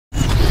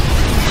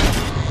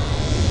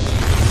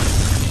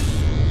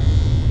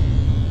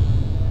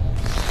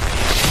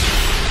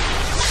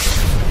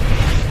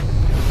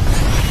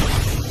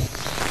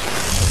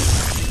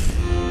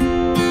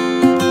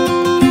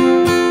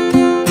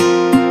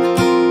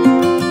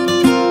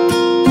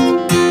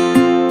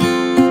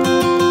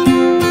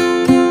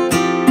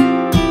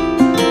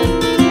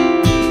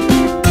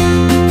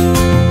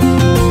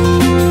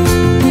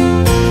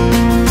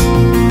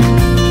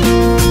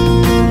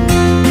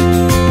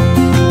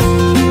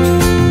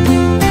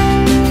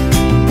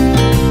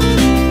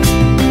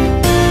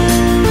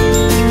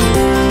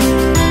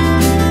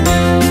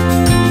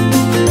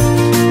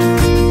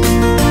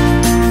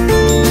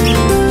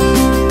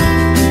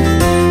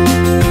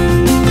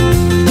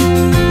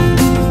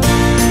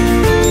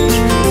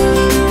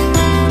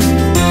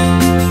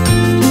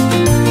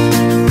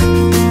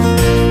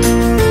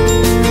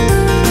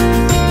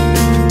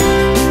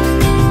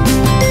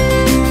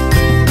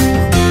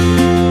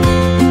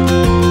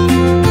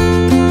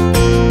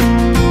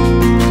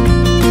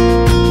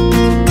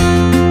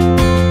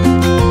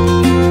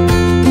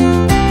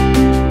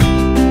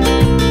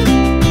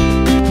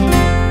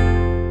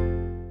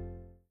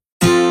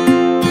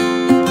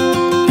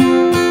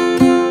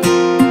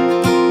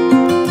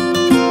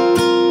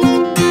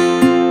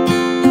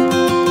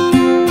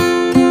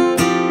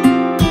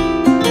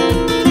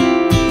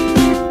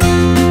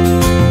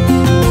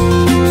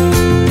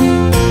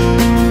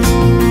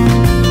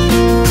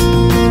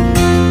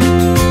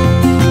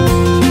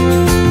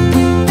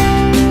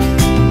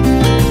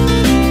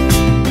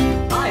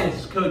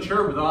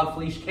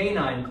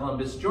in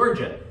Columbus,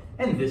 Georgia.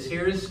 And this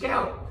here is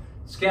Scout.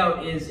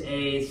 Scout is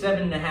a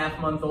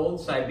 7.5-month-old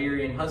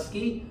Siberian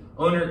Husky.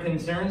 Owner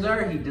concerns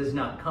are he does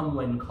not come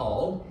when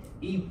called.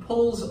 He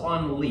pulls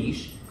on a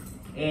leash,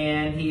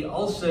 and he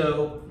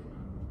also,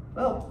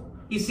 well,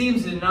 he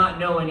seems to not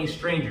know any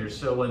strangers.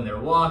 So when they're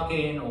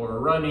walking or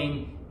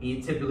running,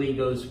 he typically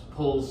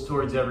pulls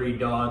towards every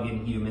dog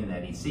and human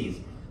that he sees.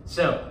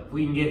 So if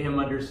we can get him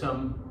under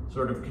some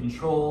sort of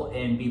control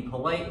and be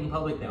polite in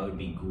public, that would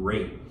be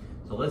great.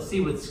 So let's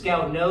see what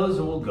Scout knows,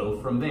 and we'll go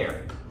from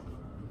there.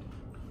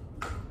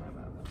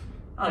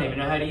 I don't even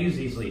know how to use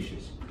these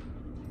leashes.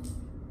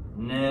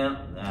 No,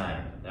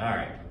 all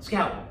right.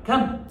 Scout,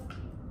 come.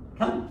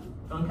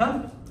 Don't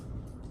come.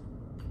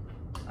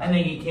 I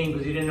think he came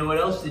because he didn't know what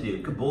else to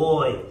do. Good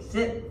boy,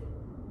 sit.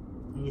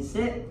 Can you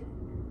sit?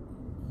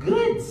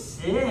 Good,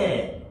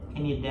 sit.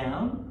 Can you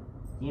down?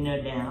 You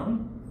know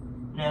down?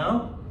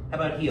 No? How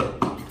about heel?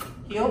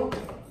 Heel?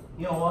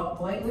 You want to walk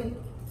politely?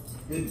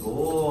 Good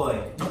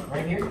boy.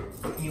 Right here?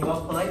 Can you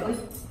walk politely?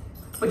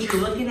 But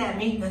you're looking at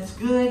me, that's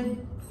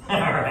good. All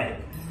right.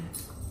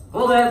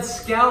 Well, that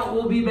Scout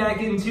will be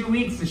back in 2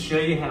 weeks to show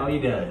you how he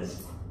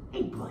does.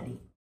 Hey, buddy.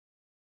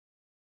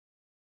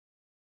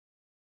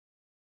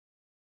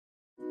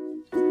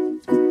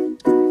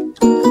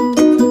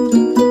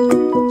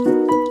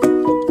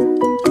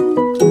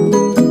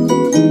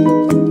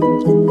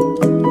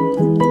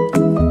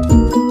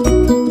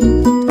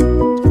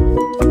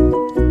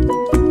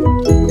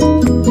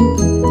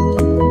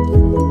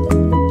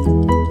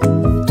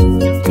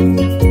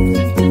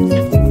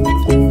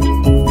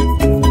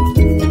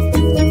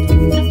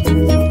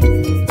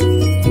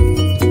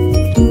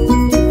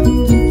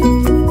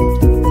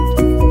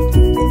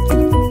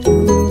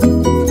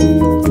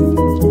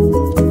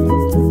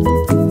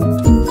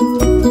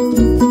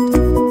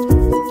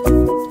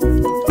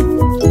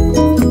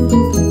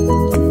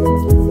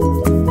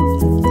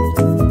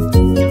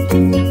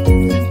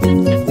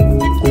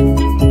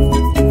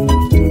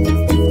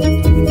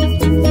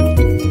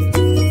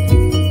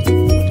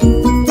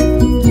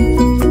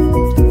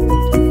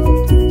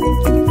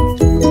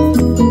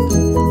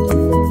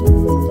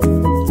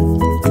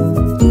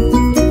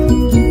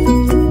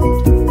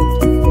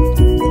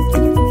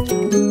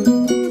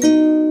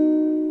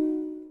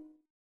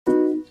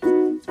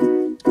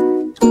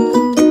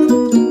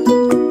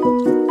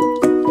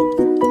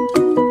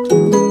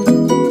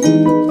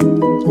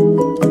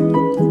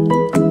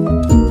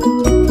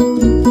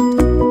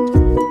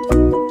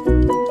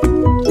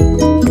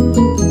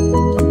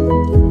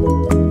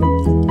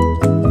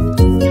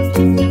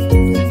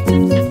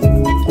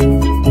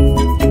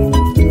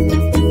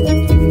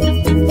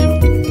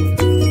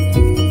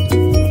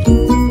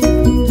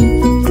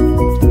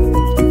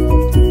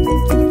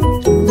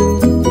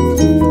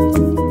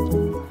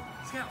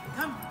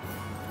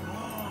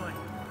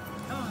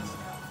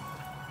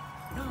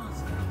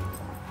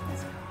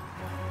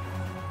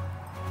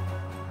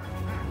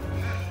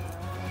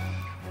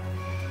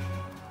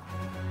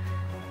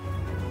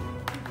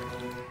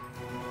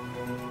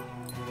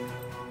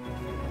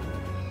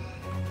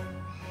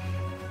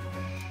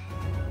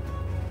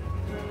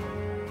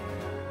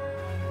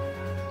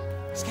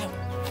 Scout.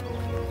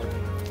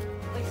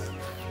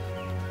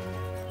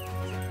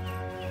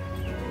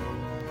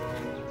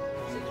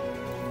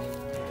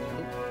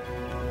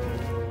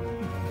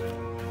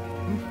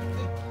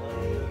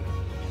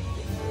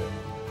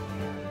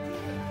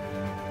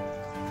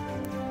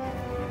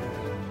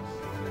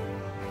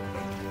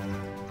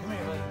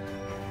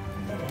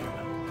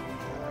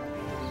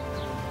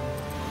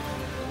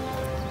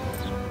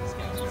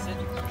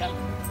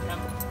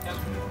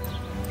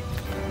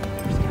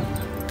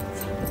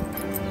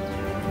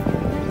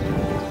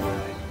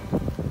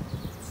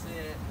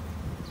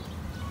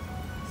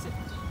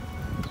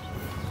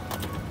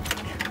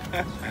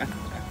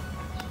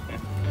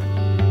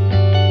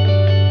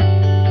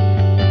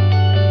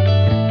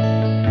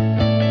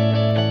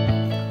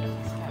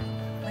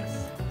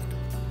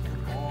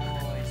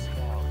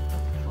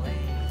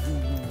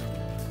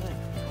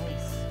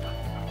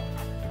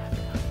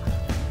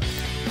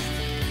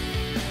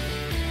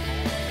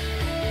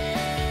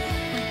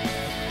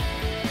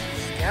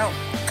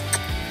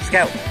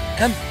 Scout,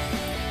 come,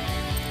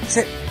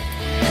 sit.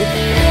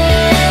 Good.